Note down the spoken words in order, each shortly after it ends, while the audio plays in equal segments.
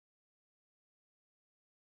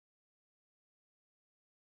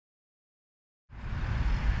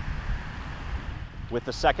With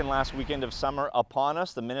the second last weekend of summer upon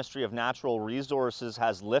us, the Ministry of Natural Resources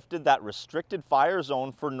has lifted that restricted fire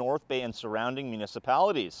zone for North Bay and surrounding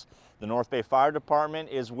municipalities. The North Bay Fire Department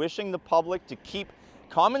is wishing the public to keep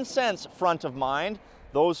common sense front of mind.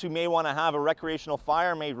 Those who may want to have a recreational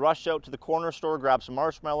fire may rush out to the corner store, grab some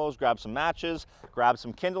marshmallows, grab some matches, grab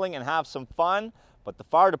some kindling and have some fun. But the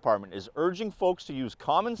fire department is urging folks to use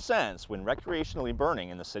common sense when recreationally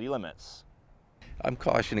burning in the city limits. I'm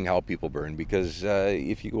cautioning how people burn because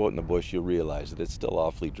if you go out in the bush, you'll realize that it's still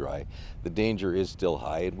awfully dry. The danger is still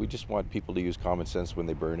high, and we just want people to use common sense when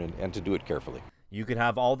they burn and to do it carefully. You could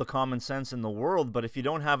have all the common sense in the world, but if you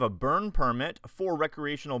don't have a burn permit for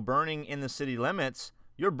recreational burning in the city limits,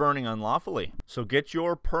 you're burning unlawfully. So get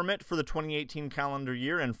your permit for the 2018 calendar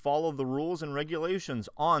year and follow the rules and regulations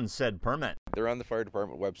on said permit. They're on the fire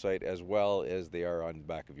department website as well as they are on the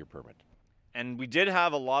back of your permit. And we did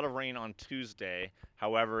have a lot of rain on Tuesday.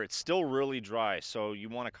 However, it's still really dry, so you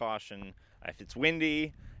want to caution if it's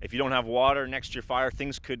windy, if you don't have water next to your fire,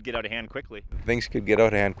 things could get out of hand quickly. Things could get out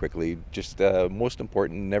of hand quickly. Just most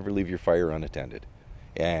important, never leave your fire unattended.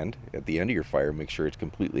 And at the end of your fire, make sure it's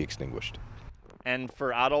completely extinguished. And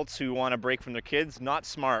for adults who want to break from their kids, not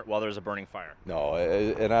smart while there's a burning fire. No,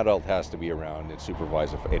 an adult has to be around and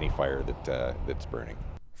supervise any fire that's burning.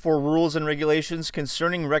 For rules and regulations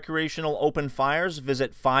concerning recreational open fires,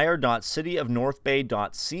 visit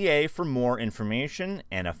fire.cityofnorthbay.ca for more information,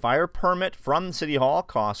 and a fire permit from City Hall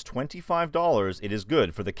costs $25. It is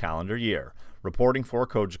good for the calendar year. Reporting for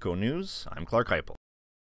Cogeco News, I'm Clarke Heipel.